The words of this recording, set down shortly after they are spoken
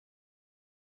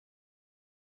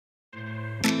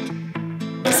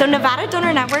So Nevada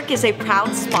Donor Network is a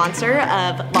proud sponsor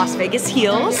of Las Vegas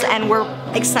Heals, and we're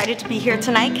excited to be here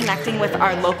tonight connecting with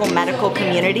our local medical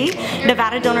community.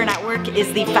 Nevada Donor Network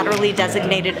is the federally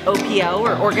designated OPO,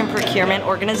 or Organ Procurement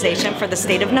Organization, for the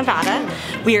state of Nevada.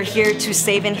 We are here to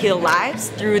save and heal lives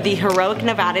through the heroic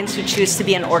Nevadans who choose to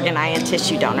be an organ, eye, and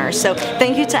tissue donor. So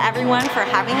thank you to everyone for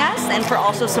having us and for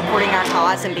also supporting our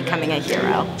cause and becoming a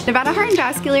hero. Nevada Heart and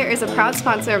Vascular is a proud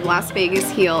sponsor of Las Vegas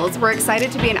Heals. We're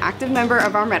excited to be an active member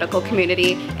of our medical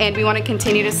community, and we want to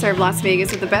continue to serve Las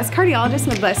Vegas with the best cardiologists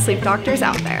and the best sleep doctors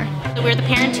out there. So we're the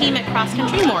parent team at Cross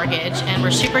Country Mortgage, and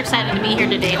we're super excited to be here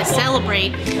today to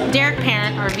celebrate Derek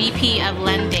Parent, our VP of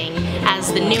Lending,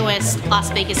 as the newest Las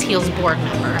Vegas Heals board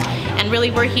member. And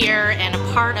really we're here and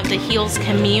a part of the Heals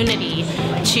community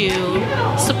to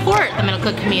support the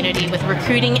medical community with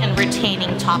recruiting and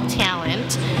retaining top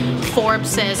talent. Forbes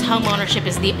says home ownership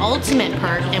is the ultimate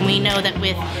perk, and we know that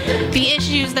with the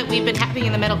issues that we've been having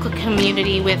in the medical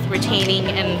community with retaining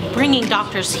and bringing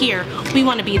doctors here, we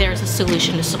want to be there as a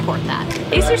solution to support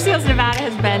that. Acer Seals Nevada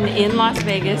has been in Las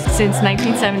Vegas since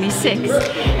 1976,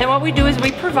 and what we do is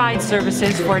we provide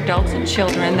services for adults and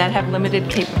children that have limited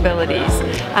capabilities.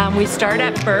 We start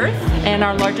at birth, and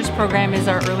our largest program is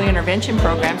our early intervention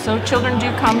program, so children do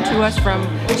come to us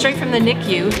straight from the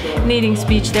NICU needing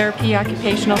speech therapy,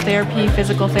 occupational therapy,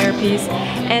 physical therapies,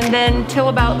 and then till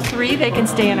about 3 they can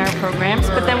stay in our programs.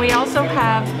 But then we also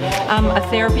have a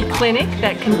therapy clinic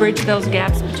that can bridge those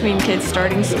gaps between kids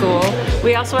starting school.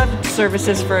 We also have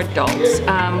services for adults.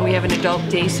 We have an adult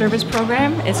day service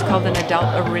program. It's called an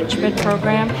adult enrichment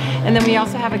program, and then we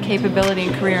also have a capability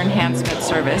and career enhancement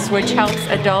service which helps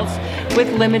adults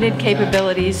with limited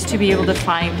capabilities to be able to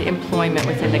find employment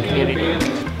within the community.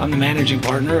 I'm the managing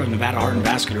partner of Nevada Heart and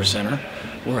Vascular Center.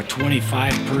 We're a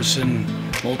 25-person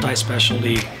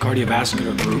multi-specialty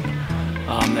cardiovascular group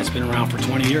that's been around for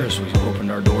 20 years. We've opened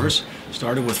our doors.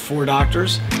 Started with 4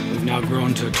 doctors. We've now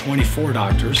grown to 24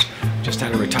 doctors. Just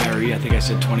had a retiree. I think I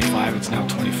said 25. It's now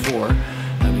 24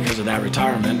 because of that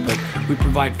retirement. But we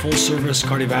provide full-service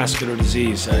cardiovascular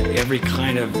disease, every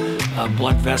kind of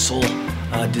blood vessel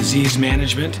disease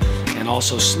management, and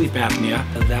also sleep apnea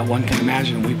that one can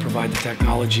imagine. We provide the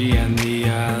technology and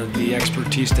the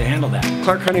expertise to handle that.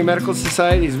 Clark County Medical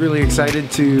Society is really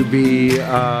excited to be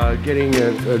getting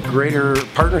a greater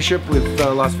partnership with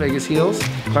Las Vegas Heals.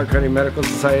 Clark County Medical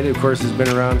Society, of course, has been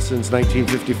around since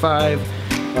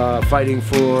 1955, fighting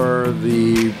for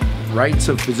the rights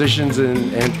of physicians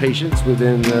and patients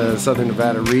within the Southern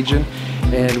Nevada region.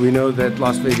 And we know that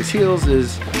Las Vegas Heals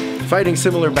is fighting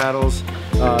similar battles,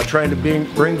 trying to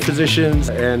bring physicians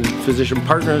and physician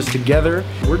partners together.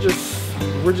 We're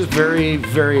just very,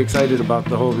 very excited about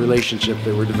the whole relationship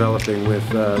that we're developing with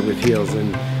Heals,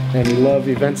 and we love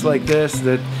events like this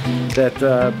that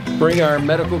bring our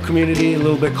medical community a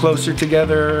little bit closer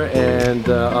together and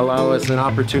allow us an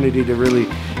opportunity to really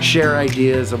share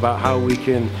ideas about how we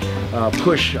can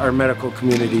push our medical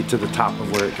community to the top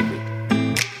of where it can be.